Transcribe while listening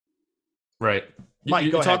Right. Mike,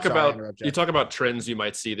 You go ahead. talk Sorry, I about interrupted you you. talk about trends you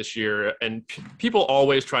might see this year, and people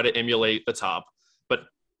always try to emulate the top, but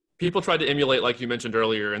people tried to emulate, like you mentioned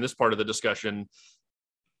earlier in this part of the discussion,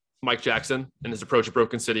 Mike Jackson and his approach at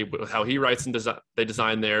Broken City with how he writes and they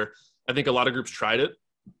design there. I think a lot of groups tried it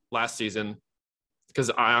last season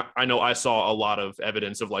because I know I saw a lot of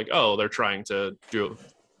evidence of like, oh, they're trying to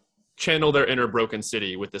channel their inner Broken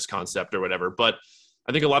City with this concept or whatever. But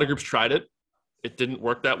I think a lot of groups tried it. It didn't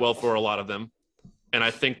work that well for a lot of them. And I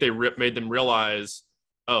think they made them realize,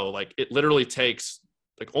 oh, like it literally takes,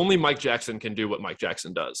 like only Mike Jackson can do what Mike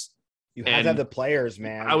Jackson does. You have to have And the players,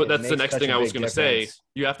 man. It that's the makes next such thing a I was big going to say. difference.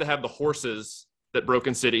 You have to have the horses that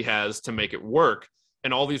Broken City has to make it work.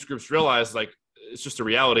 And all these groups realize, like, it's just a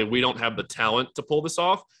reality. We don't have the talent to pull this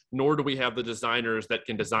off, nor do we have the designers that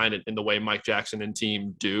can design it in the way Mike Jackson and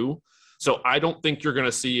team do. So I don't think you're going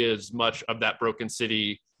to see as much of that Broken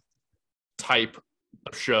City type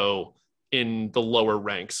of show in the lower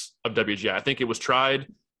ranks of WGI. I think it was tried.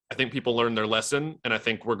 I think people learned their lesson, and I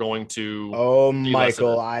think we're going to. Oh, see less of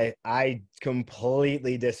Michael, it. I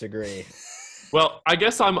completely disagree. Well, I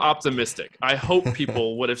guess I'm optimistic. I hope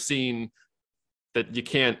people would have seen that you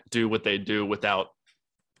can't do what they do without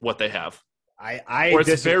what they have. Or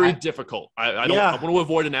it's very difficult. I don't. I want to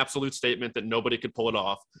avoid an absolute statement that nobody could pull it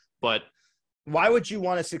off. But why would you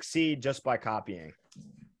want to succeed just by copying?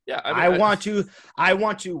 yeah, I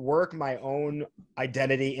want to work my own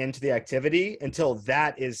identity into the activity until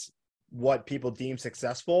that is what people deem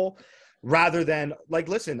successful, rather than like,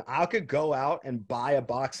 listen, I could go out and buy a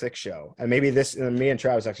box 6 show, and maybe this. And me and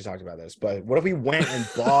Travis actually talked about this, but what if we went and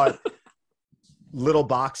bought little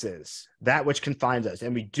boxes, that which confines us,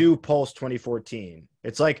 and we do Pulse 2014?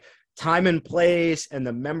 It's like time and place and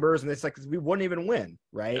the members, and it's like we wouldn't even win,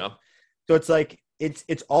 right? Yeah. So it's like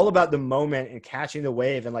it's all about the moment and catching the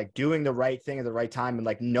wave and like doing the right thing at the right time and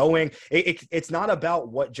like knowing it's not about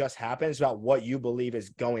what just happened. It's about what you believe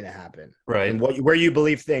is going to happen, right? And where you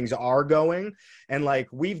believe things are going. And like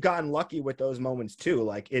we've gotten lucky with those moments too.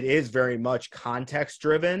 Like it is very much context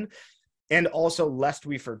driven. And also, lest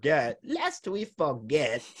we forget,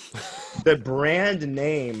 the brand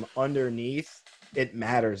name underneath it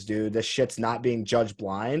matters, dude. This shit's not being judged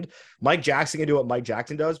blind. Mike Jackson can do what Mike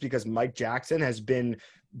Jackson does because Mike Jackson has been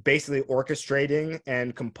basically orchestrating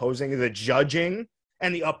and composing the judging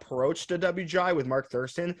and the approach to WGI with Mark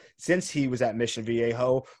Thurston since he was at Mission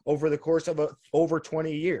Viejo over the course of over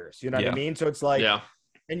 20 years. You know what I mean? So it's like,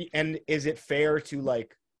 and is it fair to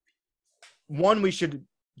like, one, we should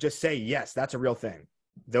just say, yes, that's a real thing.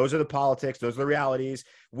 Those are the politics. Those are the realities.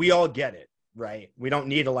 We all get it, right? We don't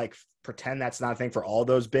need to like pretend that's not a thing for all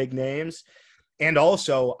those big names. And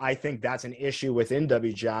also, I think that's an issue within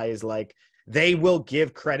WGI is like they will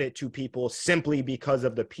give credit to people simply because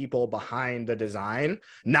of the people behind the design,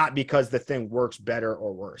 not because the thing works better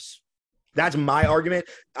or worse. That's my argument.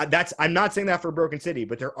 I'm not saying that for Broken City,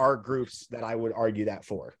 but there are groups that I would argue that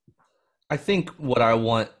for. I think what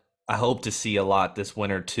I hope to see a lot this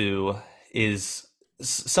winter too is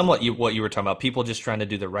somewhat what you were talking about, people just trying to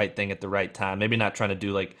do the right thing at the right time, maybe not trying to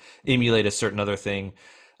do like emulate a certain other thing,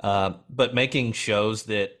 but making shows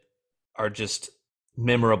that are just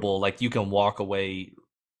memorable, like you can walk away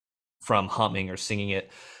from humming or singing it.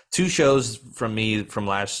 2 shows from me from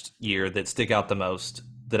last year that stick out the most,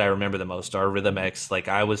 that I remember the most, are Rhythm X. Like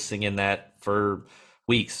I was singing that for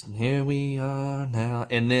weeks. Here we are now.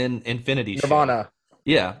 And then Infinity Nirvana. Show.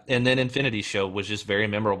 Yeah, and then Infinity Show was just very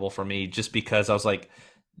memorable for me just because I was like,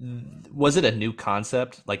 was it a new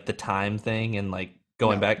concept, like the time thing and like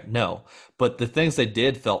going back? No. But the things they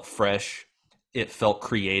did felt fresh. It felt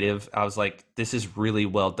creative. I was like, this is really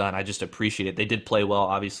well done. I just appreciate it. They did play well,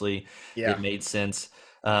 obviously. Yeah. It made sense.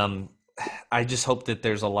 I just hope that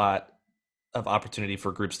there's a lot of opportunity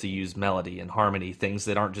for groups to use melody and harmony, things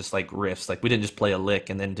that aren't just like riffs. Like we didn't just play a lick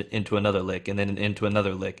and then into another lick and then into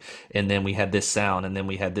another lick, and then we had this sound and then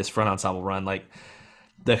we had this front ensemble run. Like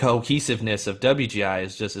the cohesiveness of WGI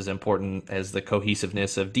is just as important as the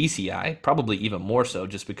cohesiveness of DCI, probably even more so,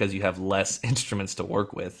 just because you have less instruments to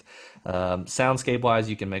work with. Soundscape wise,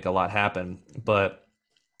 you can make a lot happen, but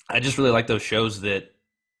I just really like those shows that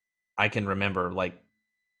I can remember. Like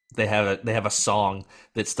they have a song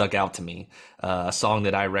that stuck out to me, a song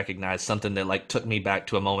that I recognized, something that like took me back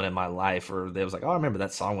to a moment in my life, or they was like, oh, I remember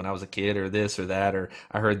that song when I was a kid, or this or that, or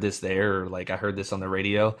I heard this there, or like I heard this on the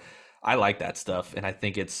radio. I like that stuff, and I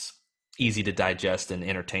think it's easy to digest and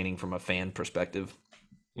entertaining from a fan perspective.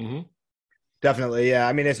 Mm-hmm. Definitely, yeah.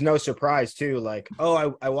 I mean, it's no surprise too. Like,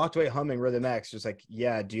 oh, I walked away humming Rhythm X. Just like,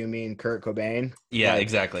 yeah. Do you mean Kurt Cobain? Yeah, like,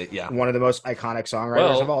 exactly. Yeah, one of the most iconic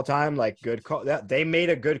songwriters of all time. Like, good call. They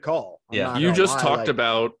made a good call. You just talked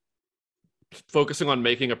about focusing on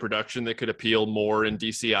making a production that could appeal more in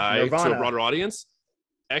DCI to Nirvana. a broader audience.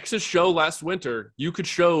 X's show last winter, you could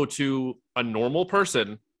show to a normal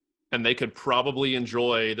person and they could probably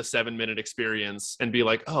enjoy the 7-minute experience and be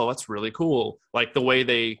like, oh, that's really cool. Like the way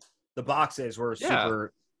the boxes were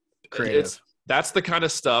super creative. That's the kind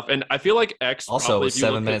of stuff. And I feel like X also was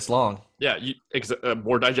 7 minutes long. Yeah,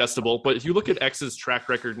 more digestible. But if you look at X's track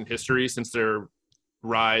record in history since their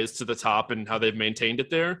rise to the top and how they've maintained it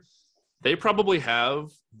there, they probably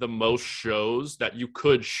have the most shows that you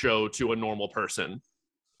could show to a normal person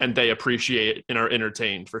and they appreciate and are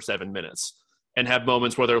entertained for 7 minutes and have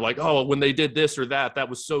moments where they're like, oh, when they did this or that, that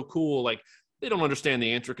was so cool. Like they don't understand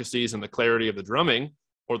the intricacies and the clarity of the drumming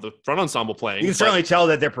or the front ensemble playing. You can certainly tell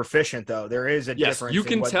that they're proficient, though. There is a difference. You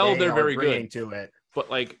can tell they're very good to it. But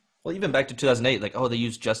like, well, even back to 2008, like, oh, they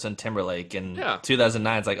used Justin Timberlake, and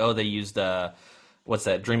 2009, it's like, oh, they used what's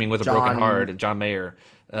that? Dreaming with a Broken Heart, and John Mayer.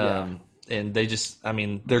 And they just, I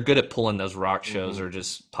mean, they're good at pulling those rock shows or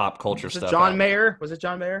just pop culture stuff. John Mayer? Was it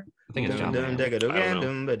John Mayer? I think it's John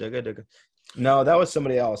Mayer. No, that was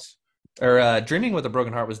somebody else. Or Dreaming with a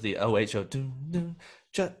Broken Heart was the OH show.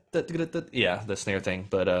 Yeah, the snare thing.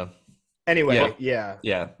 But anyway, yeah.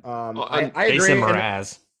 I Jason agree.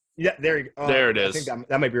 Mraz. Yeah, there you go. There it is. I think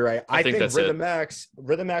that might be right. I think that's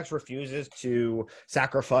Rhythm X refuses to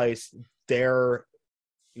sacrifice their,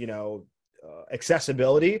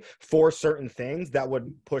 accessibility for certain things that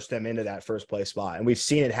would push them into that first place spot. And we've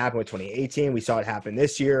seen it happen with 2018. We saw it happen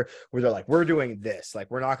this year where they're like, we're doing this. Like,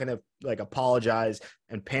 we're not going to like apologize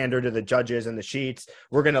and pander to the judges and the sheets.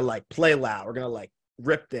 We're going to like play loud. We're going to like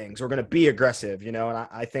rip things. We're going to be aggressive, and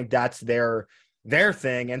I think that's their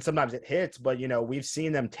thing. And sometimes it hits, but we've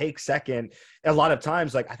seen them take second a lot of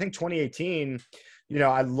times. Like I think 2018,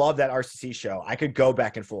 I love that RCC show. I could go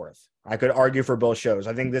back and forth. I could argue for both shows.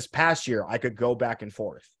 I think this past year I could go back and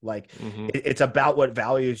forth. Like it's about what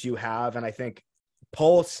values you have. And I think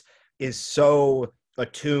Pulse is so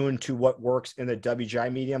attuned to what works in the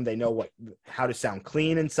WGI medium. They know how to sound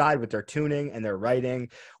clean inside with their tuning and their writing,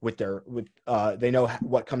 they know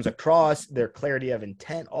what comes across, their clarity of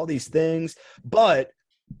intent, all these things. But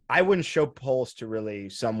I wouldn't show Pulse to really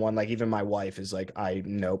someone like, even my wife is like,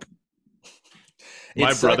 nope.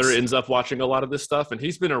 My brother ends up watching a lot of this stuff, and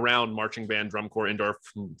he's been around marching band, drum corps, indoor,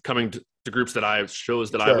 coming to groups that I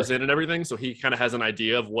was in and everything. So he kind of has an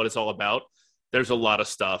idea of what it's all about. There's a lot of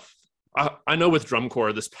stuff. I know with drum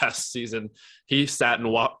corps this past season, he sat and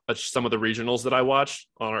watched some of the regionals that I watched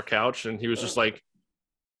on our couch, and he was just like,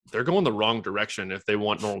 they're going the wrong direction if they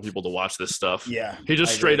want normal people to watch this stuff. Yeah. He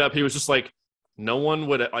just straight up, he was just like, no one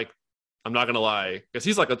would like, I'm not going to lie. Because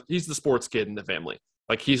he's the sports kid in the family.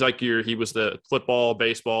 Like he's like he was the football,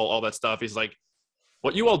 baseball, all that stuff. He's like,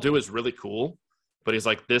 what you all do is really cool, but he's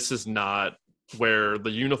like, this is not where the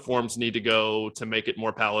uniforms need to go to make it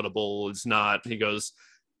more palatable. It's not. He goes,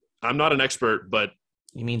 I'm not an expert, but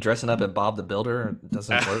you mean dressing up at Bob the Builder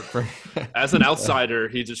doesn't work for? As an outsider,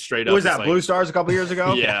 he just straight up. Was that like, Blue Stars a couple years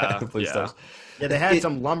ago? Yeah, Blue Stars. Yeah, they had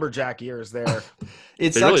some lumberjack years there.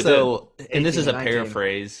 It sucks though, and this is a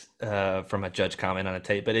paraphrase from a judge comment on a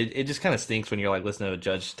tape, but it just kind of stinks when you're like listening to a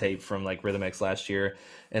judge tape from like Rhythm X last year,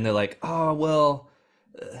 and they're like, oh well,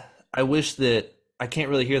 I wish that I can't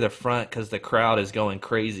really hear the front because the crowd is going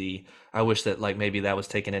crazy. I wish that like maybe that was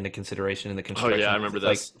taken into consideration in the construction. Oh yeah, I remember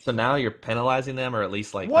this. Like, so now you're penalizing them, or at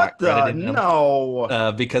least like what the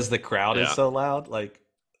no because the crowd is so loud. Like,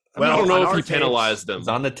 I don't know if he penalized them. It's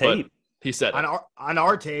on the tape. He said on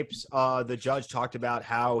our tapes, the judge talked about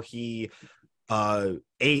how he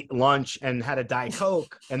ate lunch and had a Diet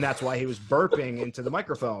Coke, and that's why he was burping into the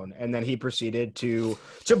microphone. And then he proceeded to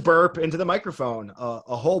burp into the microphone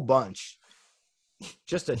a whole bunch.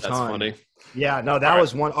 Just a ton. That's funny. Yeah, no, that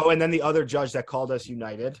was one. Oh, and then the other judge that called us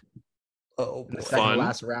United. Oh, in the second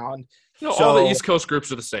last round. All the East Coast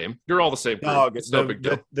groups are the same. You're all the same group. It's no big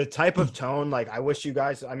deal. The type of tone, like I wish you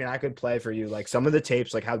guys, I mean, I could play for you like some of the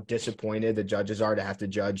tapes, like how disappointed the judges are to have to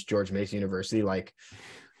judge George Mason University. Like,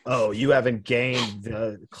 oh, you haven't gained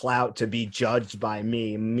the clout to be judged by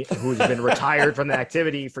me, who's been retired from the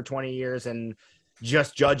activity for 20 years and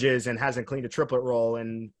just judges and hasn't cleaned a triplet roll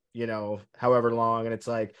in, however long. And it's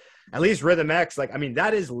like, at least Rhythm X, like, I mean,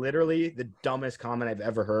 that is literally the dumbest comment I've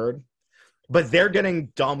ever heard. But they're getting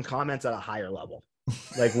dumb comments at a higher level.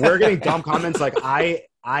 Like we're getting dumb comments. Like I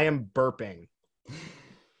am burping.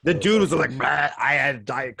 The dude was like, I had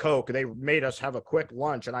Diet Coke. They made us have a quick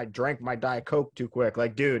lunch and I drank my Diet Coke too quick.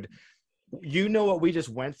 Like, dude, you know what we just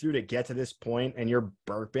went through to get to this point, and you're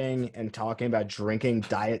burping and talking about drinking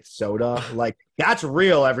diet soda. Like that's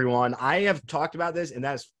real, everyone. I have talked about this, and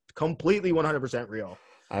that's completely 100% real.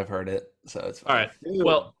 I've heard it, so it's All fine. right.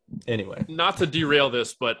 Well, Anyway, not to derail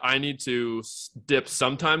this, but I need to dip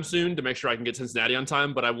sometime soon to make sure I can get Cincinnati on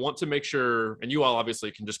time. But I want to make sure, and you all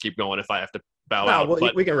obviously can just keep going if I have to bow out. Well,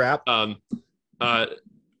 but we can wrap.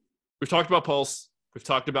 We've talked about Pulse. We've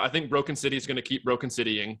talked about, I think Broken City is going to keep Broken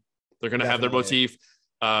Citying. They're going to have their motif.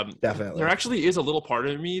 Definitely. There actually is a little part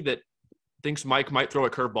of me that thinks Mike might throw a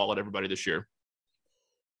curveball at everybody this year.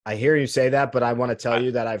 I hear you say that, but I want to tell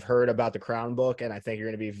you that I've heard about the Crown book, and I think you're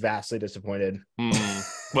going to be vastly disappointed.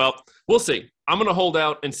 Well, we'll see. I'm going to hold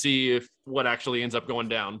out and see if what actually ends up going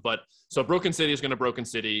down. But so Broken City is going to Broken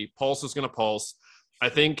City. Pulse is going to Pulse. I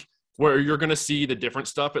think where you're going to see the different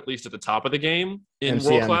stuff, at least at the top of the game in MCM.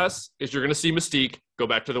 World Class, is you're going to see Mystique go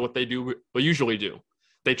back to what they usually do.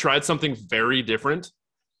 They tried something very different,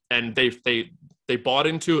 and they bought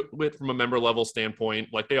into it from a member level standpoint,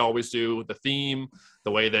 like they always do. The theme,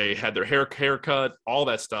 the way they had their haircut, all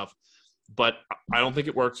that stuff. But I don't think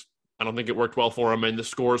it worked. I don't think it worked well for them, and the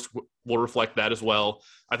scores will reflect that as well.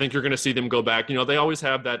 I think you're going to see them go back. They always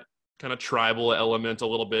have that kind of tribal element a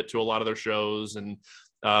little bit to a lot of their shows, and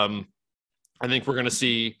I think we're going to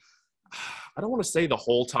see. I don't want to say the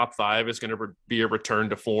whole top five is going to be a return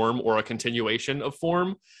to form or a continuation of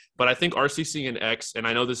form, but I think RCC and X, and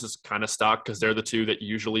I know this is kind of stock because they're the two that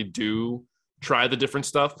usually do try the different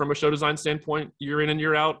stuff from a show design standpoint year in and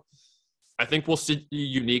year out. I think we'll see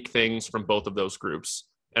unique things from both of those groups.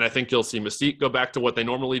 And I think you'll see Mystique go back to what they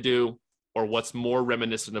normally do, or what's more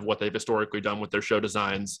reminiscent of what they've historically done with their show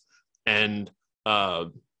designs. And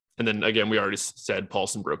then again, we already said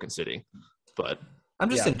Pulse and Broken City, but I'm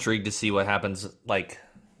just intrigued to see what happens like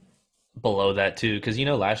below that too, because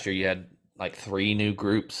last year you had like 3 new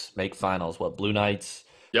groups make finals. Blue Knights,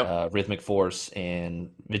 Rhythmic Force, and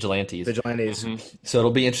Vigilantes. Mm-hmm. So it'll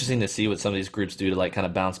be interesting to see what some of these groups do to like kind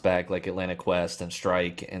of bounce back, like Atlantic Quest and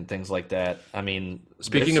Strike and things like that. I mean,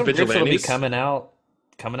 speaking of Vigilantes, will be coming out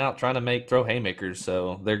trying to throw haymakers.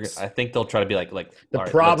 So I think they'll try to be like the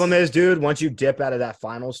problem is, dude, once you dip out of that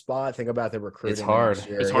final spot, think about the recruiting. It's hard.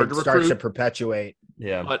 It's hard to recruit. Starts to perpetuate.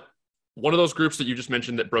 Yeah. But one of those groups that you just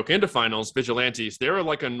mentioned that broke into finals, Vigilantes, they're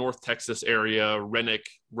like a North Texas area Rennick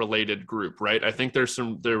related group, right? I think there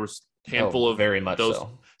was a handful of very much those.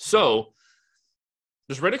 So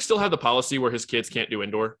does Rennick still have the policy where his kids can't do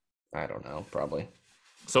indoor? I don't know, probably.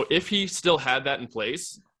 So if he still had that in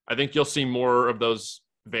place, I think you'll see more of those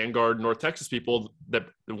Vanguard North Texas people that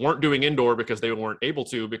weren't doing indoor because they weren't able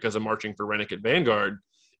to because of marching for Rennick at Vanguard,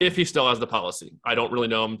 if he still has the policy. I don't really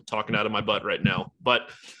know. I'm talking out of my butt right now. But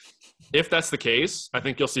if that's the case, I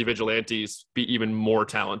think you'll see Vigilantes be even more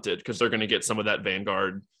talented because they're going to get some of that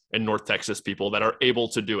Vanguard and North Texas people that are able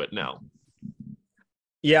to do it now.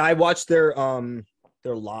 Yeah, I watched their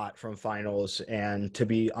lot from finals, and to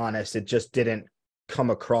be honest, it just didn't come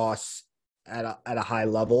across at a high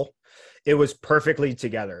level. It was perfectly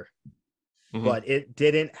together, but it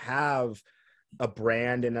didn't have a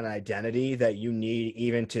brand and an identity that you need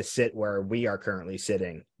even to sit where we are currently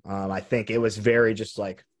sitting. I think it was very just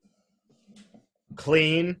like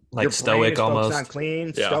clean, like stoic almost. Not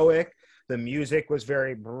clean, stoic. The music was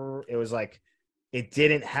very. It was like it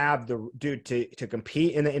didn't have the dude to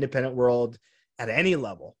compete in the independent world at any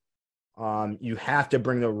level. You have to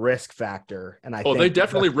bring the risk factor, and I think they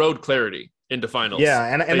definitely rode clarity into finals.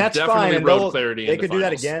 Yeah, and that's fine. And they could do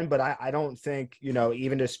that again, but I don't think,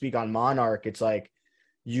 even to speak on Monarch, it's like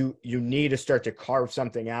you need to start to carve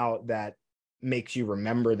something out that makes you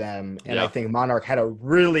remember them. And I think Monarch had a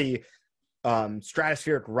really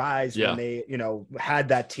stratospheric rise when they, had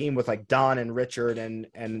that team with like Don and Richard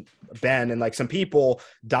and Ben, and like some people.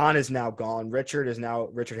 Don is now gone. Richard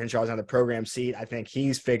Henshaw's on the program seat. I think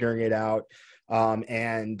he's figuring it out.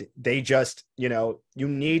 And they just, you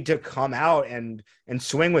need to come out and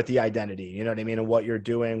swing with the identity, you know what I mean? And what you're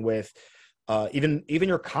doing with, even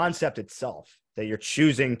your concept itself, that you're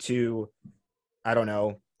choosing to, I don't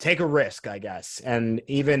know, take a risk, I guess. And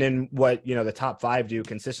even in what, the top 5 do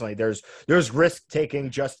consistently, there's risk taking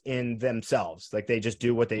just in themselves. Like they just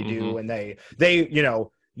do what they do. And they,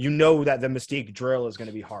 that the Mystique drill is going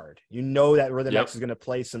to be hard. That Rhythm X is going to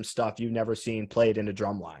play some stuff you've never seen played in a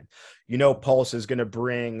drum line. Pulse is going to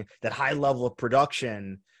bring that high level of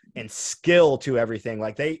production and skill to everything.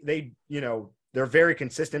 Like they're very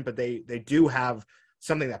consistent, but they do have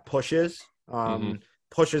something that pushes.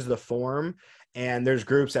 pushes the form, and there's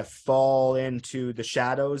groups that fall into the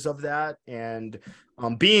shadows of that. And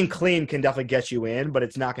being clean can definitely get you in, but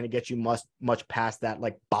it's not going to get you much past that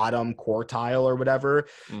like bottom quartile or whatever.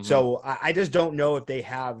 Mhm. So I just don't know if they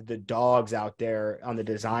have the dogs out there on the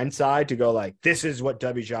design side to go like, this is what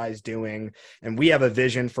WGI is doing, and we have a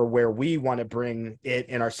vision for where we want to bring it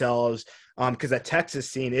in ourselves. Because that Texas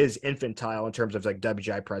scene is infantile in terms of like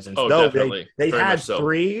WGI presence. Oh, Though definitely. they Very had much so.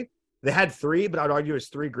 three. They had three, but I'd argue it's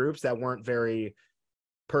three groups that weren't very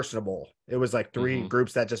personable. It was like three Mhm.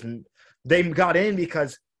 groups that just they got in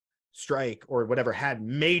because Strike or whatever had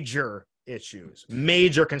major issues,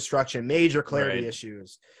 major construction, major clarity Right.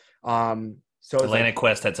 issues. So it's Atlantic like,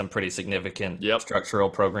 Quest had some pretty significant Yep. structural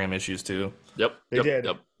program issues too. Yep. They yep, did.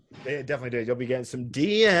 Yep. They definitely did. You'll be getting some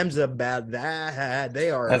DMs about that.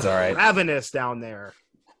 They are That's all right. ravenous down there.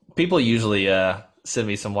 People usually send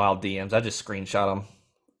me some wild DMs. I just screenshot them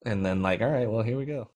and then like, all right, well, here we go.